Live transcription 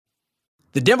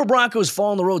The Denver Broncos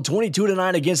fall on the road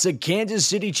 22-9 against the Kansas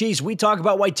City Chiefs. We talk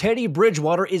about why Teddy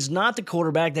Bridgewater is not the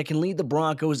quarterback that can lead the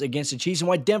Broncos against the Chiefs and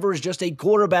why Denver is just a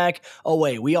quarterback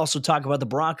away. We also talk about the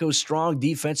Broncos' strong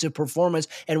defensive performance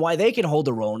and why they can hold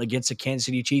their own against the Kansas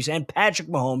City Chiefs and Patrick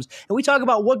Mahomes. And we talk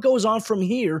about what goes on from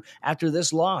here after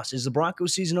this loss. Is the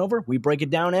Broncos season over? We break it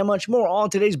down and much more all in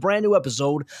today's brand new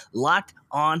episode, Locked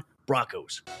on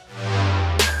Broncos.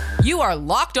 You are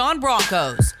Locked on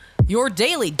Broncos, your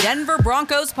daily Denver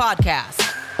Broncos podcast.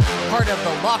 Part of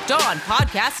the Locked On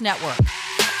Podcast Network.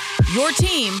 Your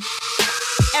team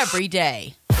every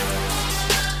day.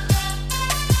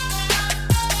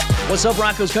 What's up,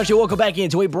 Broncos country? Welcome back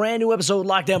into a brand new episode of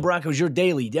Locked On Broncos, your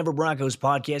daily Denver Broncos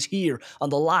podcast here on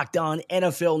the Locked On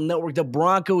NFL Network. The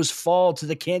Broncos fall to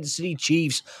the Kansas City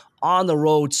Chiefs on the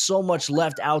road. So much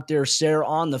left out there, Sarah,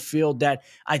 on the field that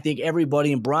I think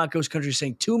everybody in Broncos country is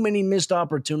saying too many missed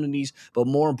opportunities, but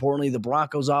more importantly, the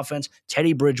Broncos offense,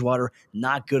 Teddy Bridgewater,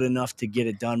 not good enough to get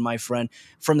it done, my friend.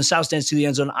 From the South Stands to the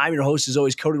end zone, I'm your host, as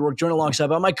always, Cody Rourke, joined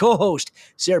alongside by my co-host,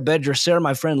 Sarah Bedger. Sarah,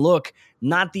 my friend, look,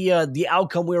 not the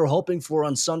outcome we were hoping for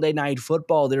on Sunday Night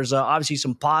Football. There's obviously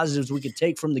some positives we could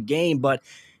take from the game, but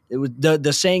it was,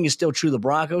 the saying is still true. The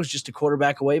Broncos just a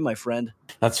quarterback away, my friend.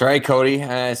 That's right, Cody.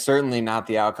 Certainly not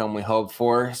the outcome we hoped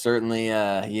for. Certainly,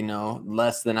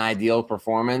 less than ideal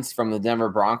performance from the Denver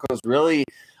Broncos. Really,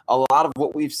 a lot of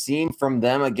what we've seen from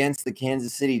them against the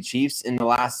Kansas City Chiefs in the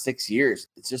last 6 years.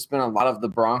 It's just been a lot of the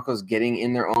Broncos getting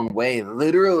in their own way,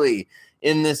 literally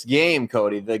in this game,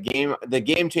 Cody. The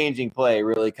game-changing play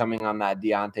really coming on that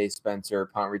Deontay Spencer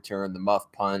punt return, the muff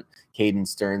punt, Caden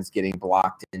Stearns getting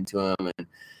blocked into him, and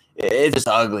it's just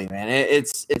ugly, man.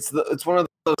 It's one of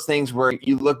those things where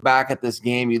you look back at this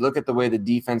game, you look at the way the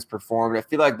defense performed. I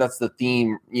feel like that's the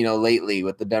theme, lately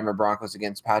with the Denver Broncos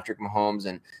against Patrick Mahomes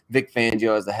and Vic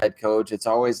Fangio as the head coach. It's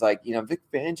always like, Vic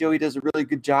Fangio, he does a really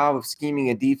good job of scheming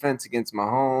a defense against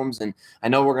Mahomes. And I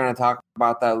know we're going to talk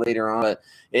about that later on, but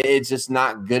it's just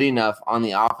not good enough on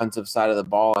the offensive side of the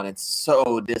ball. And it's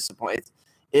so disappointing.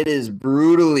 It is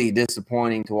brutally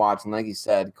disappointing to watch. And like you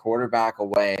said, quarterback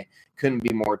away, couldn't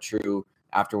be more true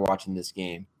after watching this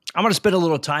game. I'm going to spend a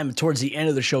little time towards the end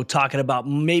of the show talking about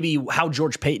maybe how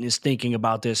George Paton is thinking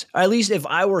about this. Or at least if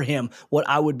I were him, what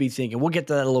I would be thinking. We'll get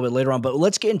to that a little bit later on, but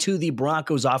let's get into the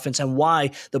Broncos offense and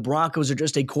why the Broncos are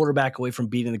just a quarterback away from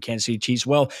beating the Kansas City Chiefs.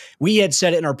 Well, we had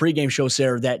said it in our pregame show,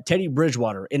 Sarah, that Teddy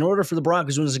Bridgewater, in order for the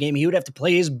Broncos to win this game, he would have to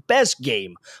play his best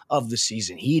game of the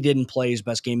season. He didn't play his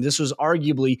best game. This was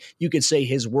arguably, you could say,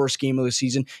 his worst game of the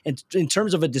season. And in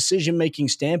terms of a decision-making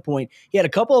standpoint, he had a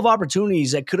couple of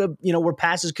opportunities that could have, where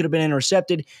passes could have been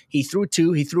intercepted. He threw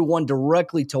two. He threw one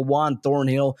directly to Juan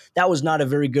Thornhill. That was not a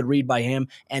very good read by him.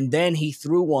 And then he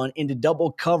threw one into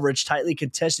double coverage, tightly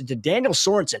contested to Daniel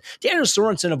Sorensen. Daniel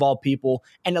Sorensen, of all people,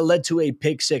 and it led to a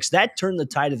pick six. That turned the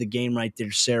tide of the game right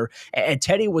there, Sarah. And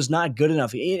Teddy was not good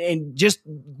enough. And just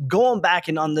going back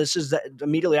and on this is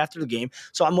immediately after the game,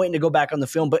 so I'm waiting to go back on the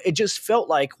film, but it just felt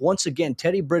like, once again,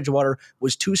 Teddy Bridgewater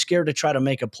was too scared to try to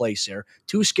make a play, Sarah.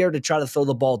 Too scared to try to throw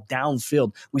the ball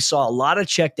downfield. We saw a lot of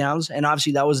checkdowns, and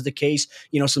obviously that was the case,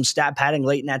 some stat padding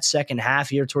late in that second half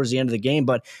here towards the end of the game.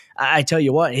 But I tell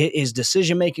you what, his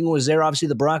decision-making was there. Obviously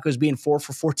the Broncos being 4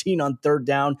 for 14 on third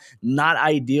down, not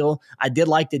ideal. I did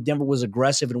like that Denver was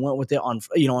aggressive and went with it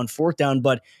on fourth down.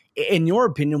 But in your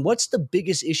opinion, what's the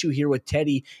biggest issue here with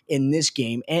Teddy in this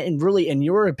game? And really, in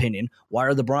your opinion, why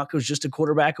are the Broncos just a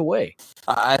quarterback away?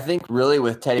 I think really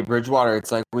with Teddy Bridgewater,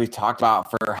 it's like we've talked about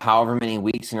for however many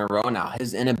weeks in a row now,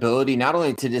 his inability not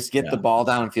only to just get the ball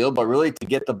downfield, but really to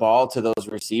get the ball to those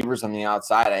receivers on the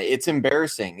outside. It's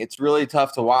embarrassing. It's really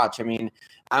tough to watch. I mean,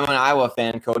 I'm an Iowa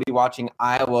fan, Cody. Watching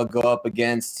Iowa go up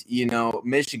against,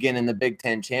 Michigan in the Big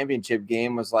Ten championship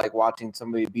game was like watching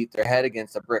somebody beat their head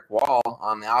against a brick wall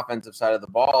on the offensive side of the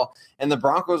ball. And the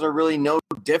Broncos are really no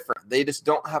different. They just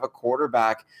don't have a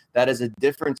quarterback that is a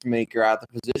difference maker at the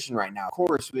position right now. Of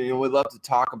course, we love to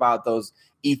talk about those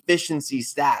efficiency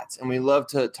stats, and we love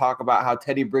to talk about how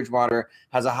Teddy Bridgewater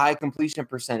has a high completion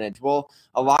percentage. Well,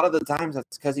 a lot of the times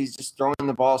that's because he's just throwing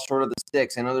the ball short of the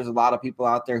sticks. I know there's a lot of people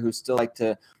out there who still like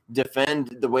to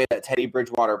defend the way that Teddy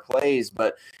Bridgewater plays,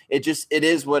 but it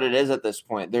is what it is at this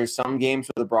point. There's some games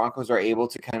where the Broncos are able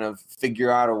to kind of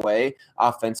figure out a way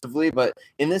offensively, but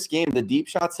in this game, the deep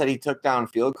shots that he took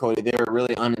downfield, Cody, they were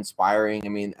really uninspiring. I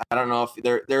mean, I don't know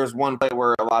if there's one play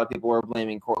where a lot of people were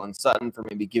blaming Cortland Sutton for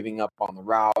maybe giving up on the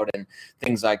route and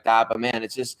things like that, but man,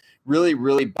 it's just really,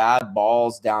 really bad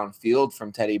balls downfield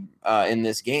from Teddy in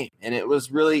this game, and it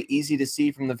was really easy to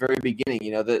see from the very beginning.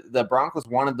 The Broncos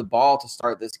wanted the ball to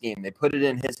start this game. They put it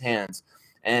in his hands.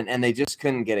 and they just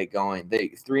couldn't get it going. They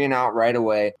 3-and-out right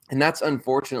away, and that's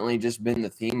unfortunately just been the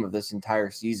theme of this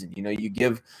entire season. You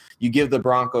give the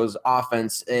Broncos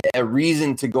offense a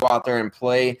reason to go out there and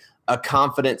play a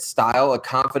confident style, a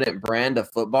confident brand of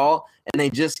football, and they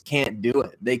just can't do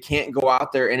it. They can't go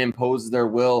out there and impose their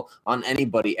will on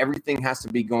anybody. Everything has to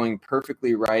be going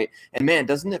perfectly right. And man,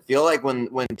 doesn't it feel like when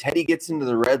Teddy gets into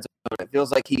the red zone, it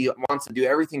feels like he wants to do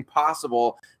everything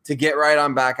possible to get right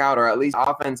on back out, or at least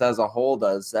offense as a whole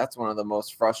does. That's one of the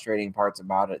most frustrating parts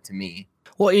about it to me.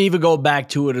 Well, even go back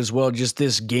to it as well, just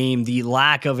this game, the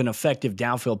lack of an effective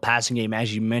downfield passing game,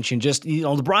 as you mentioned. Just,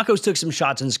 the Broncos took some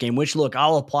shots in this game, which, look,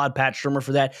 I'll applaud Pat Shurmur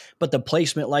for that. But the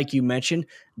placement, like you mentioned,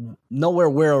 nowhere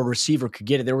where a receiver could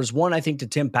get it. There was one, I think, to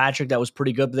Tim Patrick that was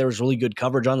pretty good, but there was really good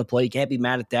coverage on the play. You can't be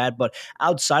mad at that. But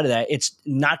outside of that, it's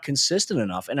not consistent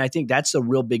enough. And I think that's the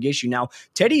real big issue. Now,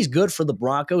 Teddy's good for the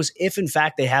Broncos if, in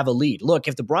fact, they have a lead. Look,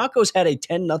 if the Broncos had a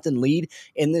 10-0 lead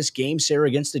in this game, Sarah,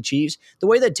 against the Chiefs, the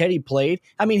way that Teddy played,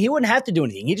 I mean, he wouldn't have to do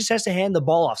anything. He just has to hand the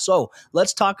ball off. So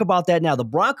let's talk about that now. The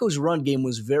Broncos' run game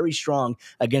was very strong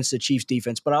against the Chiefs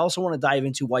defense, but I also want to dive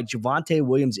into why Javonte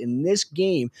Williams in this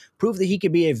game proved that he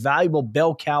could be a valuable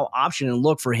bell cow option. And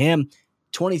look, for him,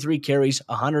 23 carries,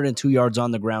 102 yards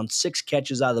on the ground, 6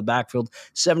 catches out of the backfield,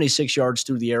 76 yards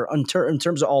through the air. In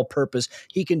terms of all-purpose,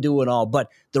 he can do it all. But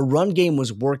the run game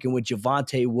was working with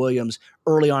Javonte Williams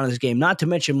early on in this game. Not to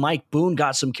mention Mike Boone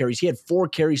got some carries. He had 4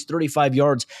 carries, 35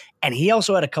 yards, and he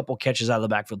also had a couple catches out of the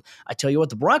backfield. I tell you what,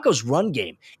 the Broncos' run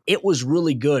game, it was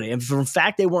really good. And if in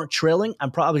fact they weren't trailing,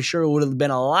 I'm probably sure it would have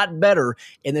been a lot better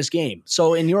in this game.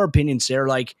 So in your opinion,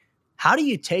 Sarah, how do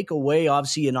you take away,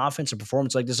 obviously, an offensive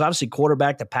performance like this? Obviously,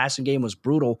 quarterback, the passing game was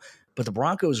brutal, but the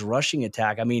Broncos' rushing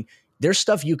attack, I mean, there's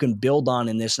stuff you can build on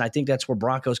in this, and I think that's where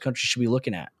Broncos country should be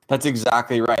looking at. That's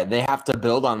exactly right. They have to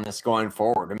build on this going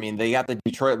forward. I mean, they got the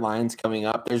Detroit Lions coming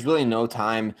up. There's really no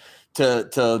time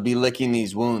to be licking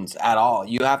these wounds at all.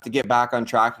 You have to get back on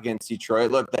track against Detroit.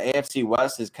 Look, the AFC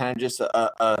West is kind of just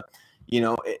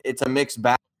it's a mixed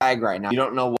bag right now. You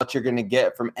don't know what you're going to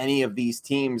get from any of these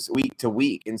teams week to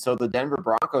week. And so the Denver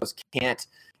Broncos can't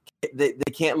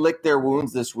lick their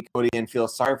wounds this week, Cody, and feel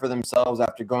sorry for themselves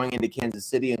after going into Kansas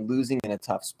City and losing in a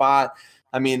tough spot.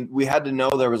 I mean, we had to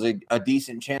know there was a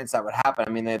decent chance that would happen. I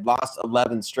mean, they had lost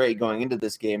 11 straight going into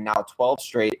this game, now 12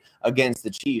 straight against the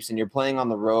Chiefs, and you're playing on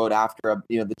the road after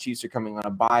the Chiefs are coming on a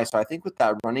bye. So I think with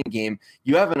that running game,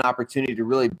 you have an opportunity to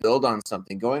really build on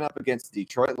something. Going up against the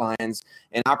Detroit Lions,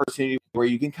 an opportunity where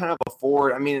you can kind of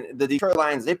afford. I mean, the Detroit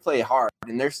Lions, they play hard,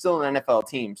 and they're still an NFL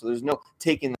team, so there's no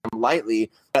taking them lightly.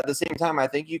 But at the same time, I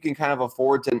think you can kind of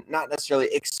afford to not necessarily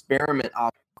experiment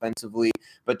offensively,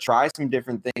 but try some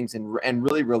different things and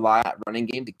really rely on that running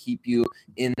game to keep you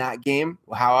in that game,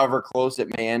 however close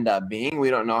it may end up being. We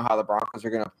don't know how the Broncos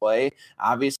are going to play,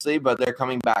 obviously, but they're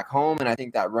coming back home, and I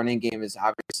think that running game is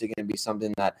obviously going to be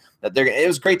something that they're. It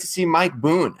was great to see Mike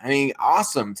Boone. I mean,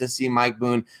 awesome to see Mike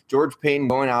Boone, George Paton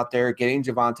going out there, getting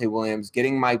Javonte Williams,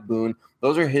 getting Mike Boone.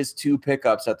 Those are his 2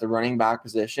 pickups at the running back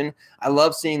position. I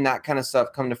love seeing that kind of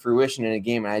stuff come to fruition in a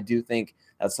game, and I do think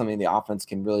that's something the offense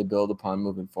can really build upon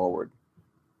moving forward.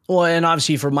 Well, and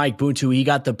obviously for Mike Boone, too, he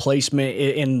got the placement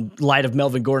in light of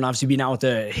Melvin Gordon obviously being out with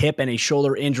a hip and a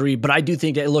shoulder injury. But I do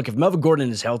think that, look, if Melvin Gordon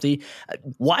is healthy,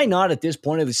 why not at this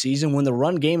point of the season when the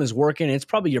run game is working? It's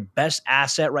probably your best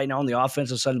asset right now on the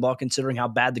offensive side of the ball, considering how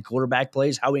bad the quarterback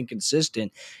plays, how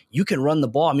inconsistent. You can run the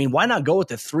ball. I mean, why not go with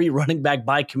the 3 running back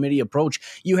by committee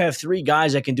approach? You have 3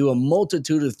 guys that can do a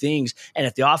multitude of things. And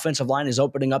if the offensive line is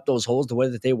opening up those holes the way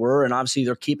that they were, and obviously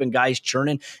they're keeping guys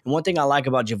churning. And one thing I like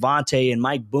about Javonte and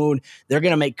Mike Boone, they're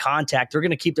going to make contact. They're going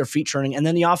to keep their feet churning. And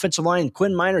then the offensive line,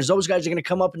 Quinn Miners, those guys are going to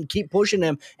come up and keep pushing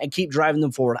them and keep driving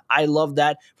them forward. I love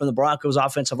that from the Broncos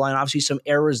offensive line. Obviously, some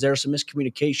errors there, some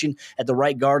miscommunication at the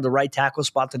right guard, the right tackle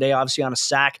spot today, obviously on a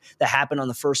sack that happened on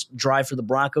the first drive for the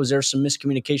Broncos. There's some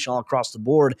miscommunication all across the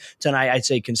board tonight, I'd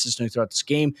say consistently throughout this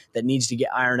game that needs to get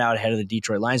ironed out ahead of the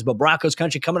Detroit Lions. But Broncos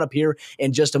country coming up here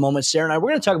in just a moment. Sarah and I, we're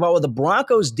going to talk about what the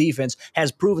Broncos defense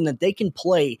has proven that they can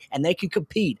play and they can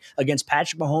compete against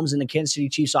Patrick Mahomes and the Kansas City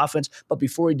Chiefs offense. But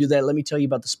before we do that, let me tell you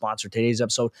about the sponsor of today's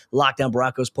episode, Lockdown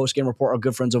Broncos Postgame Report, our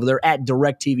good friends over there at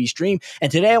DirecTV Stream.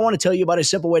 And today I want to tell you about a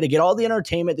simple way to get all the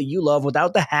entertainment that you love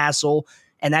without the hassle,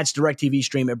 and that's DirecTV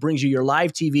Stream. It brings you your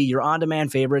live TV, your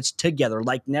on-demand favorites together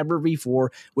like never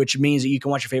before, which means that you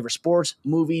can watch your favorite sports,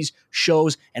 movies,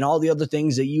 shows, and all the other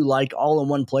things that you like all in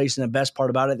one place. And the best part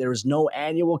about it, there is no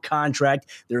annual contract,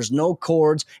 there's no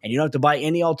cords, and you don't have to buy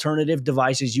any alternative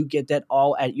devices. You get that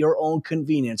all at your own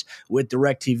convenience with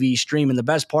DirecTV Stream. And the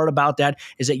best part about that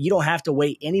is that you don't have to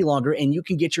wait any longer, and you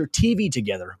can get your TV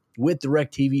together with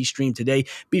DirecTV Stream today.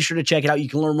 Be sure to check it out. You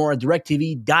can learn more at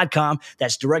directtv.com.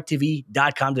 That's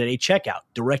directtv.com today. Check out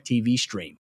DirecTV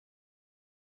Stream.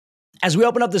 As we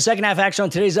open up the second half action on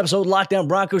today's episode, Lockdown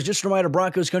Broncos, just a reminder,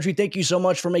 Broncos country, thank you so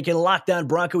much for making Lockdown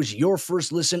Broncos your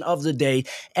first listen of the day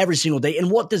every single day.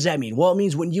 And what does that mean? Well, it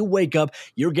means when you wake up,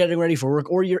 you're getting ready for work,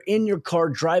 or you're in your car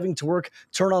driving to work,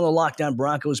 turn on the Lockdown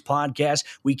Broncos podcast.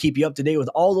 We keep you up to date with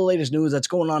all the latest news that's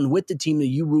going on with the team that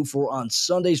you root for on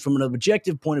Sundays. From an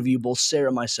objective point of view, both Sarah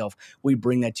and myself, we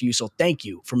bring that to you. So thank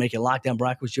you for making Lockdown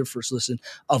Broncos your first listen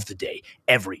of the day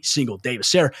every single day. But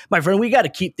Sarah, my friend, we got to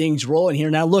keep things rolling here.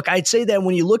 Now, look, I'd say that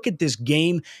when you look at this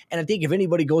game, and I think if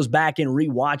anybody goes back and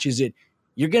rewatches it,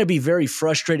 you're going to be very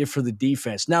frustrated for the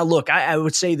defense. Now, look, I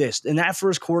would say this. In that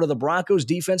first quarter, the Broncos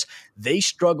defense, they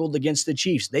struggled against the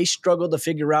Chiefs. They struggled to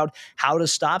figure out how to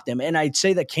stop them. And I'd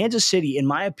say that Kansas City, in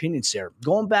my opinion, Sarah,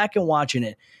 going back and watching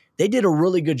it, they did a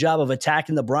really good job of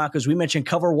attacking the Broncos. We mentioned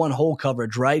cover one hole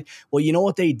coverage, right? Well, you know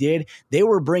what they did? They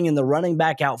were bringing the running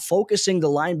back out, focusing the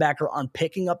linebacker on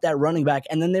picking up that running back,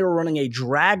 and then they were running a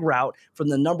drag route from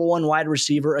the number one wide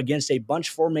receiver against a bunch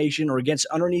formation or against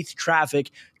underneath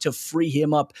traffic to free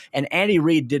him up. And Andy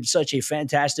Reid did such a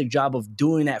fantastic job of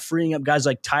doing that, freeing up guys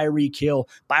like Tyreek Hill,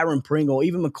 Byron Pringle,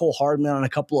 even McCole Hardman on a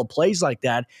couple of plays like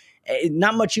that.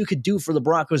 Not much you could do for the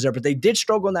Broncos there, but they did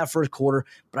struggle in that first quarter.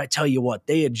 But I tell you what,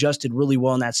 they adjusted really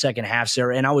well in that second half,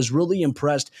 Sarah, and I was really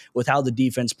impressed with how the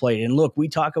defense played. And look, we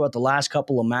talk about the last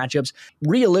couple of matchups.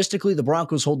 Realistically, the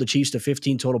Broncos hold the Chiefs to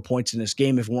 15 total points in this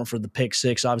game if it weren't for the pick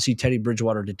six. Obviously, Teddy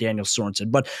Bridgewater to Daniel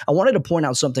Sorensen. But I wanted to point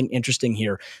out something interesting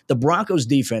here. The Broncos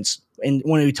defense, and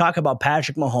when we talk about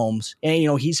Patrick Mahomes,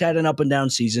 and he's had an up and down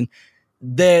season,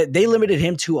 they limited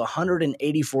him to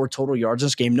 184 total yards in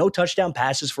this game. No touchdown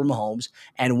passes for Mahomes,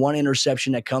 and one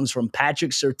interception that comes from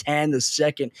Patrick Surtain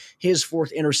II, his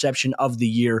fourth interception of the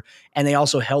year. And they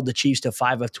also held the Chiefs to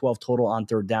 5 of 12 total on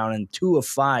third down and 2 of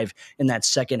 5 in that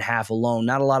second half alone.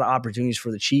 Not a lot of opportunities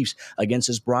for the Chiefs against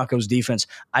this Broncos defense.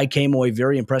 I came away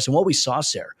very impressed. And what we saw,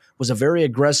 Sarah, was a very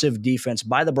aggressive defense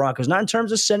by the Broncos, not in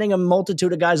terms of sending a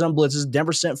multitude of guys on blitzes.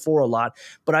 Denver sent 4 a lot,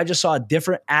 but I just saw a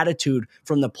different attitude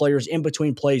from the players in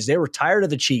between plays. They were tired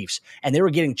of the Chiefs, and they were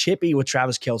getting chippy with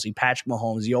Travis Kelce, Patrick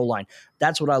Mahomes, the O-line.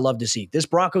 That's what I love to see. This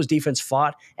Broncos defense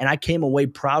fought, and I came away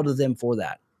proud of them for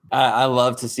that. I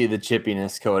love to see the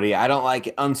chippiness, Cody. I don't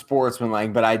like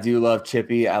unsportsmanlike, but I do love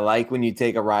chippy. I like when you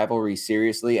take a rivalry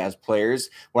seriously as players.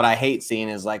 What I hate seeing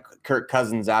is like Kirk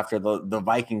Cousins after the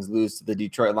Vikings lose to the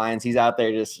Detroit Lions. He's out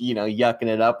there just, yucking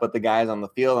it up with the guys on the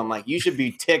field. I'm like, you should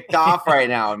be ticked off right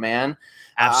now, man.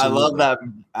 Absolutely. I love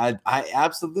that. I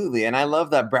absolutely. And I love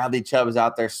that Bradley Chubb is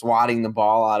out there swatting the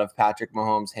ball out of Patrick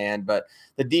Mahomes' hand. But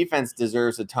the defense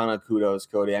deserves a ton of kudos,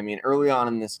 Cody. I mean, early on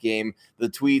in this game, the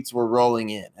tweets were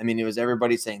rolling in. I mean, it was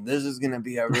everybody saying, this is going to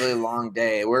be a really long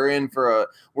day. We're in for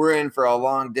a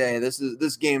long day.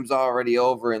 This game's already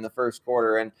over in the first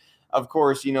quarter. And of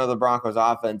course, the Broncos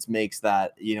offense makes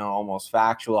that, almost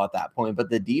factual at that point, but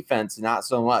the defense, not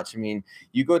so much. I mean,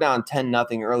 you go down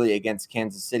 10-0 early against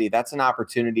Kansas City. That's an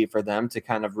opportunity for them to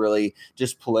kind of really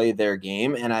just play their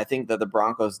game. And I think that the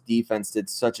Broncos defense did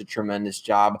such a tremendous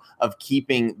job of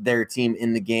keeping their team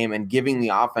in the game and giving the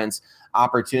offense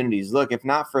opportunities. Look, if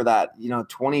not for that,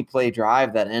 20-play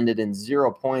drive that ended in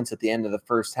 0 points at the end of the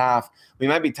first half, we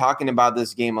might be talking about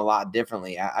this game a lot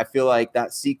differently. I feel like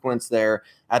that sequence there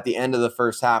at the end of the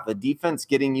first half, the defense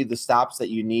getting you the stops that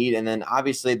you need, and then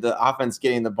obviously the offense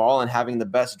getting the ball and having the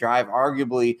best drive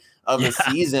arguably of the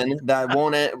season, that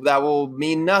will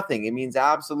mean nothing. It means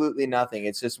absolutely nothing.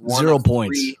 It's just 0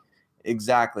 points.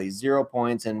 Exactly. 0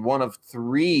 points and 1 of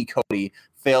 3, Cody,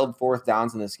 failed fourth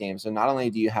downs in this game. So not only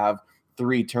do you have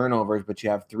 3 turnovers, but you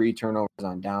have 3 turnovers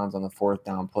on downs on the fourth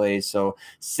down plays. So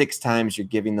 6 times you're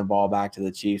giving the ball back to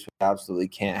the Chiefs, which absolutely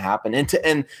can't happen. And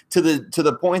to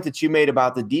the point that you made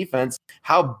about the defense,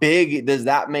 how big does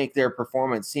that make their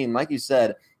performance seem? Like you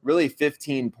said, really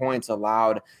 15 points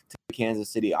allowed to the Kansas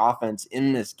City offense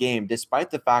in this game,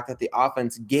 despite the fact that the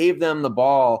offense gave them the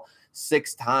ball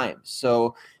 6 times.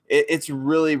 So it's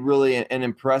really, really an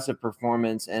impressive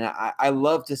performance. And I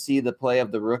love to see the play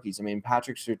of the rookies. I mean,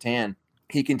 Patrick Surtain,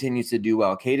 he continues to do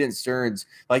well. Caden Stearns,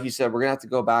 like you said, we're going to have to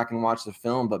go back and watch the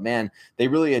film, but man, they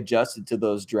really adjusted to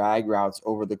those drag routes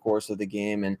over the course of the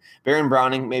game. And Baron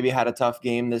Browning maybe had a tough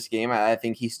game this game. I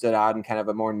think he stood out in kind of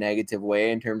a more negative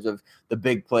way in terms of the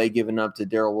big play given up to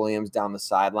Darrell Williams down the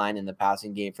sideline in the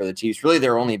passing game for the Chiefs. Really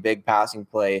their only big passing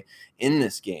play in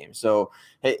this game. So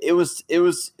it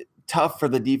was tough for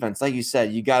the defense. Like you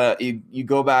said, you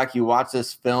go back, you watch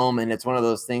this film, and it's one of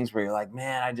those things where you're like,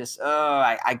 man,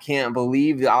 I can't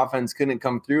believe the offense couldn't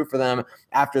come through for them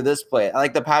after this play.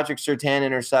 Like the Patrick Surtain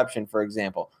interception, for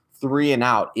example. 3 and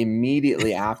out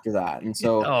immediately after that. And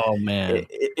so oh man,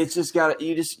 it's just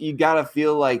you gotta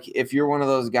feel like if you're one of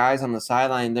those guys on the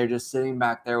sideline, they're just sitting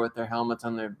back there with their helmets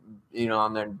on their,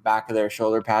 on their back of their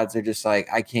shoulder pads. They're just like,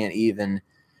 I can't even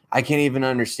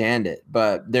understand it.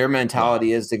 But their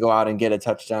mentality is to go out and get a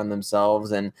touchdown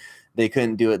themselves, and they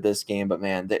couldn't do it this game. But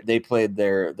man, they played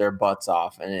their butts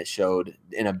off, and it showed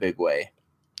in a big way.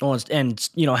 And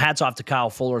hats off to Kyle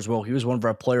Fuller as well. He was one of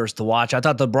our players to watch. I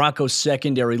thought the Broncos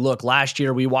secondary, look, last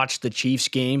year we watched the Chiefs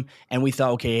game and we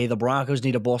thought, okay, hey, the Broncos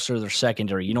need to bolster their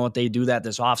secondary. You know what? They do that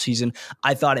this offseason.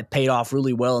 I thought it paid off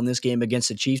really well in this game against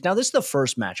the Chiefs. Now, this is the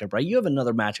first matchup, right? You have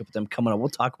another matchup with them coming up. We'll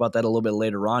talk about that a little bit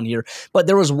later on here. But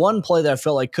there was one play that I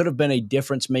felt like could have been a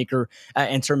difference maker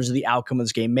in terms of the outcome of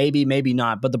this game. Maybe, maybe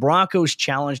not. But the Broncos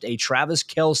challenged a Travis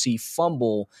Kelce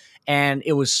fumble, and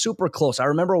it was super close. I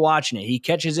remember watching it. He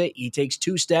catches it. He takes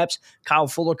 2 steps. Kyle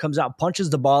Fuller comes out,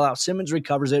 punches the ball out. Simmons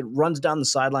recovers it, runs down the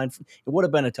sideline. It would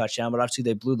have been a touchdown, but obviously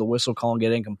they blew the whistle, calling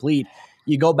it incomplete.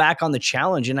 You go back on the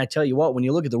challenge, and I tell you what, when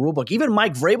you look at the rule book, even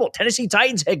Mike Vrabel, Tennessee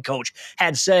Titans head coach,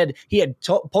 had said he had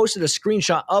posted a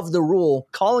screenshot of the rule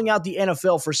calling out the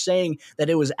NFL for saying that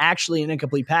it was actually an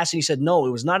incomplete pass. And he said, no,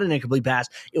 it was not an incomplete pass.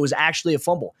 It was actually a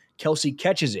fumble. Kelce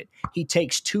catches it. He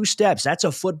takes 2 steps. That's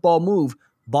a football move.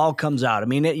 Ball comes out. I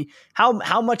mean,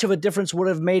 how much of a difference would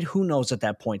it have made? Who knows at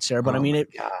that point, Sarah? But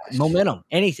momentum,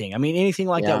 anything. I mean, anything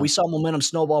like that. We saw momentum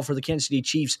snowball for the Kansas City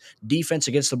Chiefs defense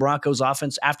against the Broncos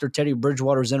offense after Teddy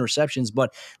Bridgewater's interceptions,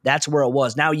 but that's where it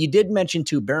was. Now, you did mention,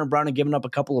 too, Baron Brown had given up a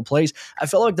couple of plays. I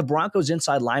felt like the Broncos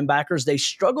inside linebackers, they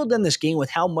struggled in this game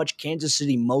with how much Kansas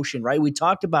City motion, right? We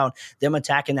talked about them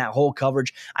attacking that whole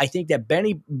coverage. I think that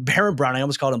Baron Brown, I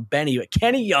almost called him Benny, but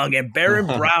Kenny Young and Baron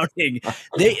Browning,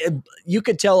 you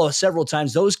could tell several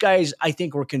times those guys, I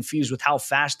think, were confused with how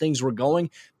fast things were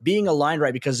going, being aligned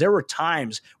right, because there were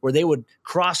times where they would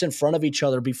cross in front of each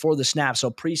other before the snap. So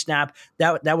pre-snap,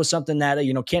 that was something that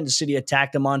Kansas City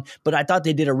attacked them on. But I thought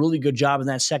they did a really good job in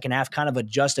that second half, kind of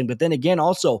adjusting. But then again,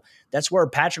 also, that's where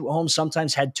Patrick Mahomes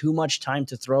sometimes had too much time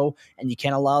to throw, and you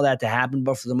can't allow that to happen.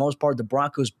 But for the most part, the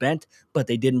Broncos bent, but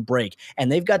they didn't break.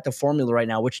 And they've got the formula right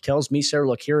now, which tells me, Sarah,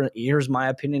 look, here's my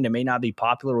opinion. It may not be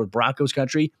popular with Broncos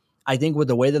country. I think with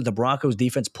the way that the Broncos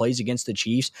defense plays against the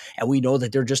Chiefs, and we know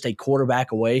that they're just a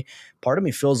quarterback away, part of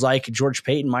me feels like George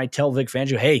Payton might tell Vic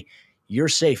Fangio, hey, you're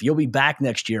safe. You'll be back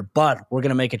next year, but we're going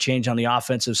to make a change on the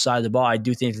offensive side of the ball. I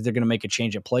do think that they're going to make a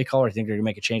change at play caller. I think they're going to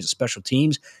make a change at special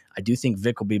teams. I do think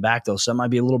Vic will be back, though, so it might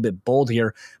be a little bit bold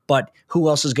here, but who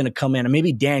else is going to come in? And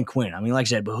maybe Dan Quinn. I mean, like I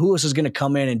said, but who else is going to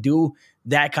come in and do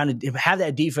that kind of, have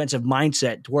that defensive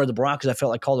mindset to where the Broncos, I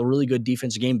felt like, called a really good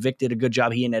defensive game. Vic did a good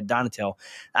job. He and Ed Donatel.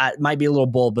 It might be a little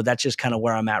bold, but that's just kind of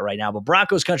where I'm at right now. But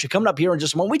Broncos country coming up here in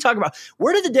just a moment. We talk about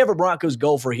where did the Denver Broncos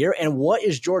go for here and what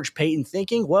is George Payton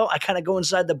thinking? Well, I kind of go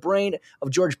inside the brain of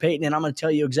George Payton, and I'm going to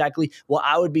tell you exactly what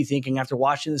I would be thinking after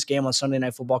watching this game on Sunday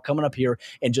Night Football coming up here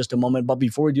in just a moment. But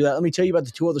before we do that, let me tell you about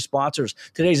the 2 other sponsors.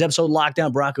 Today's episode,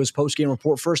 Lockdown Broncos postgame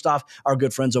report. First off, our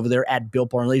good friends over there at Built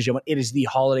Bar. And ladies and gentlemen, it is the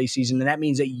holiday season, and that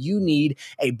means that you need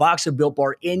a box of Built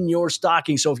Bar in your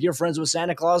stocking. So if you're friends with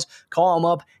Santa Claus, call him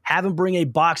up, have him bring a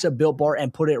box of Built Bar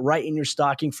and put it right in your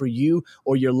stocking for you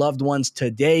or your loved ones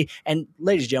today. And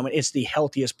ladies and gentlemen, it's the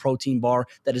healthiest protein bar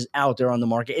that is out there on the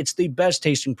market. It's the best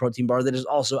tasting protein bar that is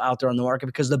also out there on the market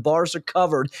because the bars are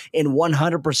covered in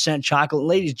 100% chocolate.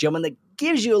 Ladies and gentlemen, the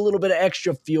gives you a little bit of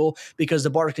extra fuel because the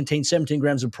bars contain 17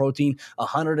 grams of protein,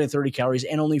 130 calories,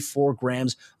 and only 4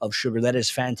 grams of sugar. That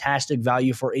is fantastic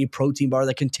value for a protein bar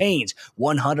that contains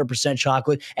 100%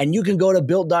 chocolate. And you can go to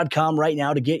Built.com right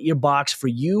now to get your box for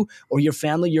you or your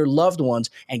family, your loved ones,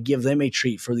 and give them a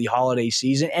treat for the holiday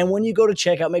season. And when you go to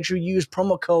checkout, make sure you use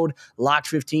promo code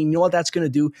LOCK15. You know what that's going to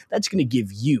do? That's going to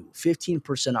give you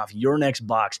 15% off your next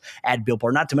box at Built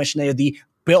Bar. Not to mention they have the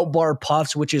Built Bar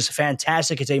Puffs, which is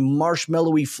fantastic. It's a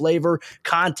marshmallowy flavor.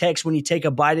 Context, when you take a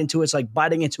bite into it, it's like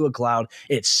biting into a cloud.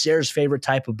 It's Sarah's favorite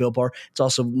type of Built Bar. It's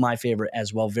also my favorite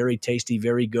as well. Very tasty,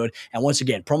 very good. And once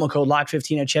again, promo code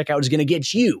LOCK15 at checkout is going to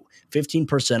get you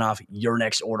 15% off your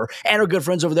next order. And our good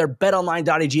friends over there,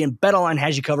 betonline.ag, and BetOnline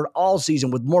has you covered all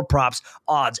season with more props,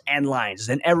 odds, and lines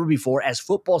than ever before as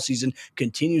football season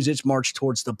continues its march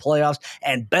towards the playoffs.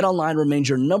 And BetOnline remains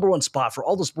your number one spot for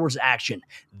all the sports action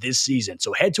this season.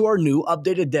 So head to our new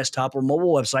updated desktop or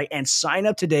mobile website and sign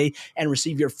up today and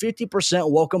receive your 50%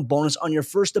 welcome bonus on your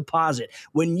first deposit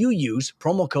when you use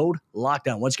promo code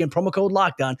LOCKDOWN. Once again, promo code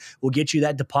LOCKDOWN will get you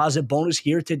that deposit bonus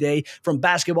here today from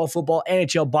basketball, football,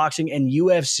 NHL, boxing, and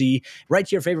UFC right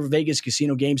to your favorite Vegas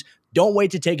casino games. Don't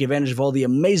wait to take advantage of all the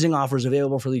amazing offers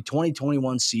available for the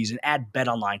 2021 season at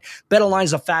BetOnline. BetOnline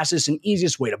is the fastest and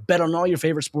easiest way to bet on all your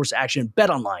favorite sports action.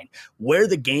 BetOnline, where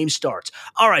the game starts.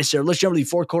 All right, sir, let's jump to the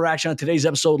fourth quarter action on today's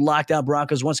episode, Lockdown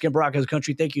Broncos. Once again, Broncos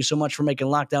country, thank you so much for making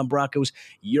Lockdown Broncos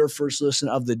your first listen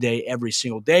of the day every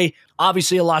single day.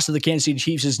 Obviously, a loss to the Kansas City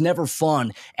Chiefs is never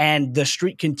fun, and the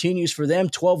streak continues for them,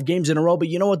 12 games in a row. But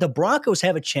you know what? The Broncos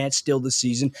have a chance still this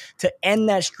season to end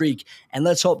that streak, and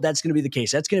let's hope that's going to be the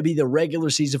case. That's going to be the regular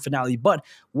season finale. But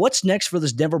what's next for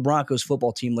this Denver Broncos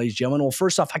football team, ladies and gentlemen? Well,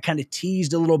 first off, I kind of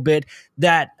teased a little bit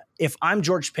that if I'm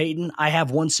George Paton, I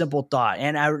have one simple thought.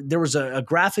 And there was a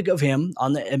graphic of him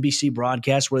on the NBC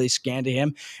broadcast where they scanned to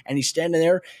him, and he's standing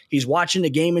there. He's watching the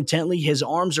game intently. His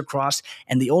arms are crossed.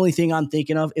 And the only thing I'm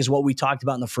thinking of is what we talked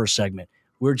about in the first segment.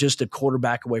 We're just a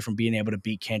quarterback away from being able to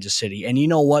beat Kansas City. And you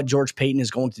know what George Paton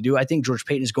is going to do? I think George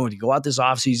Paton is going to go out this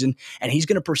offseason, and he's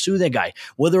going to pursue that guy,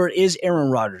 whether it is Aaron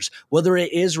Rodgers, whether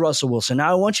it is Russell Wilson.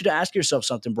 Now, I want you to ask yourself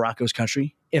something, Broncos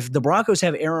country. If the Broncos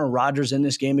have Aaron Rodgers in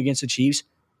this game against the Chiefs,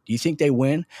 do you think they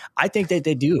win? I think that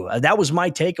they do. That was my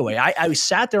takeaway. I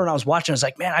sat there and I was watching. I was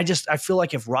like, man, I feel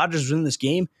like if Rodgers was in this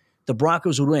game, the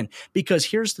Broncos would win. Because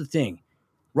here's the thing.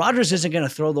 Rodgers isn't going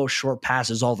to throw those short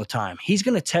passes all the time. He's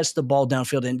going to test the ball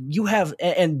downfield.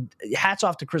 And hats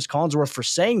off to Chris Collinsworth for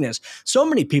saying this. So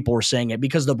many people were saying it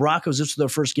because the Broncos, this was their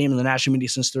first game in the national media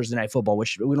since Thursday Night Football,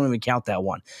 which we don't even count that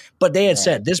one. But they had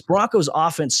said this Broncos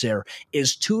offense, Sarah,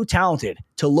 is too talented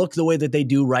to look the way that they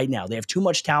do right now. They have too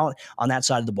much talent on that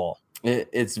side of the ball.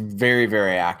 It's very,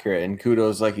 very accurate. And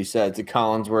kudos, like you said, to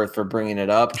Collinsworth for bringing it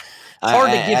up.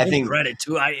 Hard to give him credit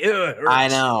to. I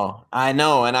know.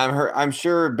 And I'm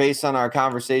sure based on our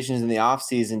conversations in the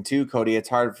offseason too, Cody, it's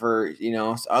hard for,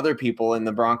 other people in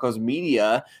the Broncos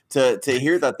media to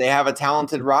hear that they have a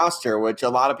talented roster, which a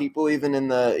lot of people even in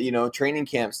the, training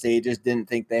camp stages didn't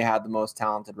think they had the most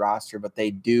talented roster, but they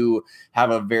do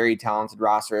have a very talented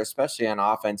roster, especially on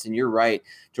offense. And you're right.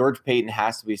 George Paton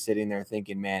has to be sitting there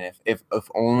thinking, man, if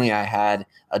only I had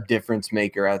a difference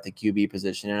maker at the QB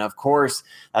position. And of course,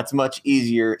 that's much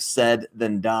easier said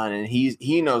than done. And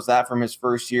he knows that from his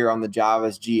first year on the job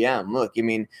as GM. Look, I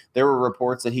mean, there were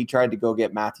reports that he tried to go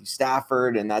get Matthew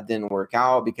Stafford, and that didn't work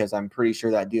out because I'm pretty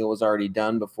sure that deal was already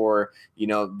done before,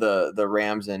 the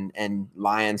Rams and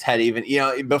Lions had even,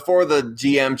 before the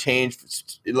GM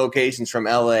changed locations from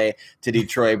LA to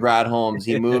Detroit. Brad Holmes,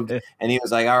 he moved and he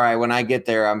was like, all right, when I get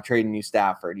there, I'm trading you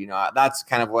Stafford. That's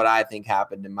kind of what I think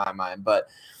happened in my mind. But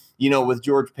with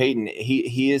George Paton,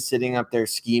 he is sitting up there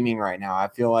scheming right now. I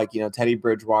feel like, Teddy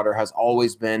Bridgewater has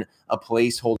always been a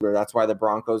placeholder. That's why the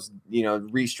Broncos,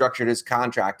 restructured his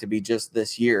contract to be just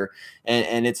this year.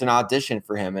 And it's an audition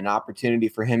for him, an opportunity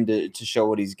for him to show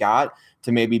what he's got,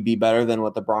 to maybe be better than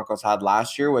what the Broncos had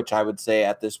last year, which I would say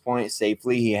at this point,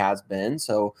 safely, he has been.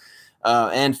 So,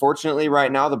 and fortunately,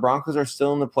 right now, the Broncos are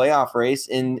still in the playoff race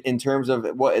in terms of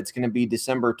what it's going to be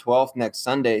December 12th next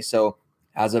Sunday. So,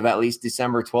 as of at least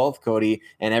December 12th, Cody,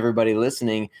 and everybody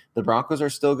listening, the Broncos are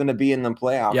still going to be in the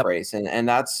playoff race. And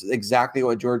that's exactly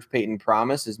what George Paton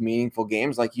promised, is meaningful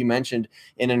games. Like you mentioned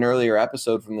in an earlier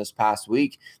episode from this past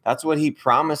week, that's what he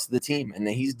promised the team, and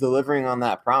he's delivering on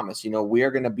that promise. We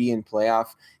are going to be in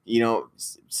playoff,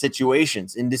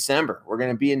 situations in December. We're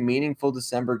going to be in meaningful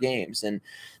December games. And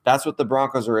that's what the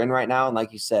Broncos are in right now. And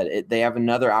like you said, they have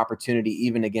another opportunity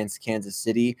even against Kansas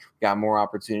City. We got more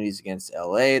opportunities against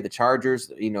LA, the Chargers,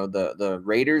 the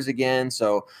Raiders again.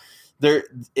 So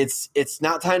it's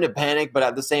not time to panic, but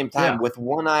at the same time, with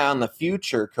one eye on the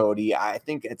future, Cody, I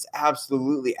think it's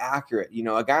absolutely accurate.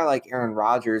 A guy like Aaron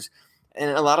Rodgers,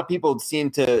 and a lot of people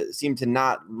seem to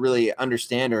not really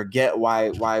understand or get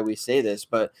why we say this,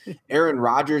 but Aaron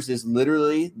Rodgers is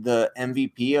literally the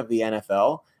MVP of the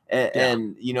NFL.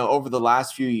 And over the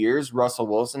last few years, Russell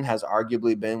Wilson has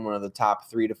arguably been one of the top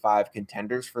 3 to 5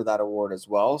 contenders for that award as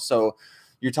well. So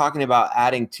you're talking about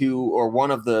adding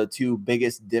one of the two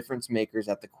biggest difference makers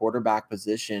at the quarterback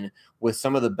position with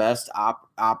some of the best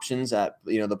options at,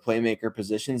 the playmaker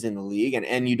positions in the league.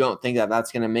 And you don't think that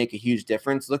that's going to make a huge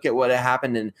difference. Look at what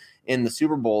happened in the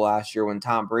Super Bowl last year when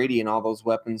Tom Brady and all those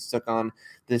weapons took on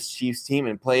this Chiefs team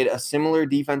and played a similar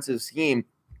defensive scheme.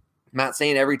 I'm not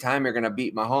saying every time you're going to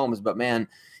beat Mahomes, but man,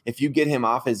 if you get him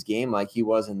off his game like he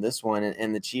was in this one,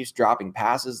 and the Chiefs dropping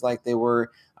passes like they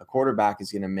were, a quarterback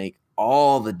is going to make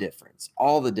all the difference,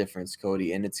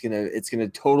 Cody. And it's gonna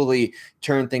totally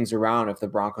turn things around if the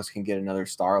Broncos can get another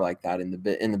star like that in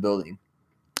the building.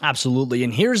 Absolutely.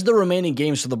 And here's the remaining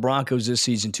games for the Broncos this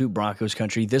season too, Broncos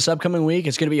country. This upcoming week,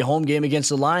 it's going to be a home game against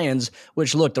the Lions,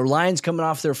 which, look, the Lions coming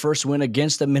off their first win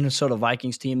against the Minnesota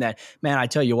Vikings team that, man, I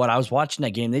tell you what, I was watching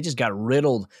that game. They just got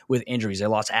riddled with injuries. They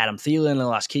lost Adam Thielen. They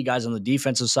lost key guys on the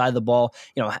defensive side of the ball.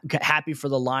 Happy for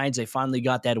the Lions. They finally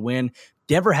got that win.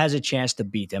 Denver has a chance to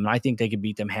beat them, and I think they could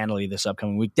beat them handily this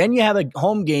upcoming week. Then you have a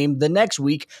home game the next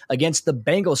week against the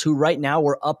Bengals, who right now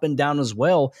we're up and down as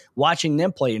well, watching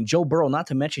them play. And Joe Burrow, not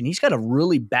to mention, he's got a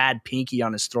really bad pinky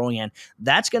on his throwing hand.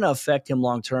 That's going to affect him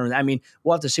long term. I mean,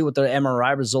 we'll have to see what the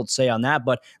MRI results say on that,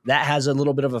 but that has a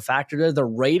little bit of a factor there. The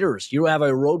Raiders, you have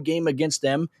a road game against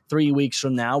them 3 weeks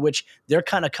from now, which they're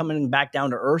kind of coming back down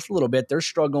to earth a little bit. They're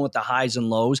struggling with the highs and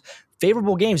lows.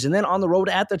 Favorable games. And then on the road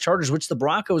at the Chargers, which the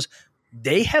Broncos,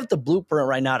 they have the blueprint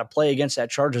right now to play against that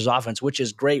Chargers offense, which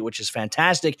is great, which is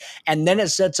fantastic. And then it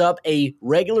sets up a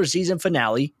regular season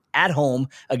finale at home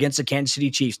against the Kansas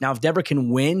City Chiefs. Now, if Denver can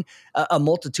win a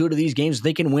multitude of these games,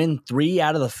 they can win 3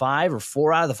 out of the 5 or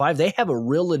 4 out of the 5. They have a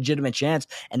real legitimate chance.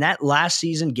 And that last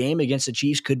season game against the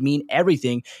Chiefs could mean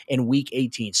everything in Week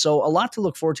 18. So a lot to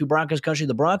look forward to, Broncos country.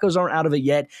 The Broncos aren't out of it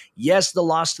yet. Yes, the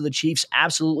loss to the Chiefs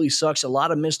absolutely sucks. A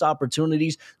lot of missed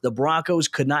opportunities. The Broncos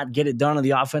could not get it done on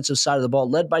the offensive side of the ball,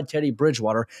 led by Teddy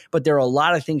Bridgewater. But there are a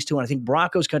lot of things too. And I think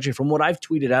Broncos country, from what I've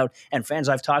tweeted out and fans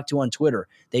I've talked to on Twitter,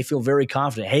 they feel very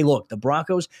confident. Hey, look, the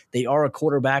Broncos, they are a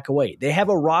quarterback away. They have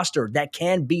a roster that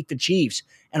can beat the Chiefs.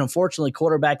 And unfortunately,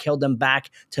 quarterback held them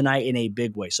back tonight in a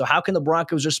big way. So how can the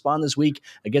Broncos respond this week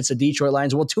against the Detroit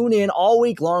Lions? We'll tune in all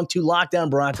week long to Lockdown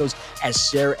Broncos as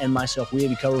Sarah and myself, we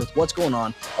have you covered with what's going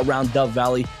on around Dove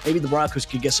Valley. Maybe the Broncos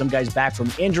could get some guys back from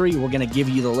injury. We're going to give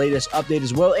you the latest update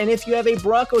as well. And if you have a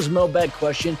Broncos mailbag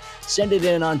question, send it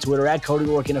in on Twitter at Cody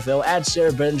Rourke NFL, at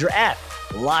Sarah Bedinger, at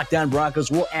Lockdown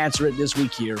Broncos. We'll answer it this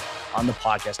week here on the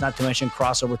podcast. Not to mention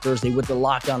crossover Thursday with the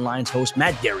Lockdown Lions host,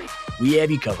 Matt Derry. We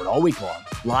have you covered all week long.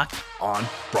 Locked on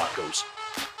Broncos.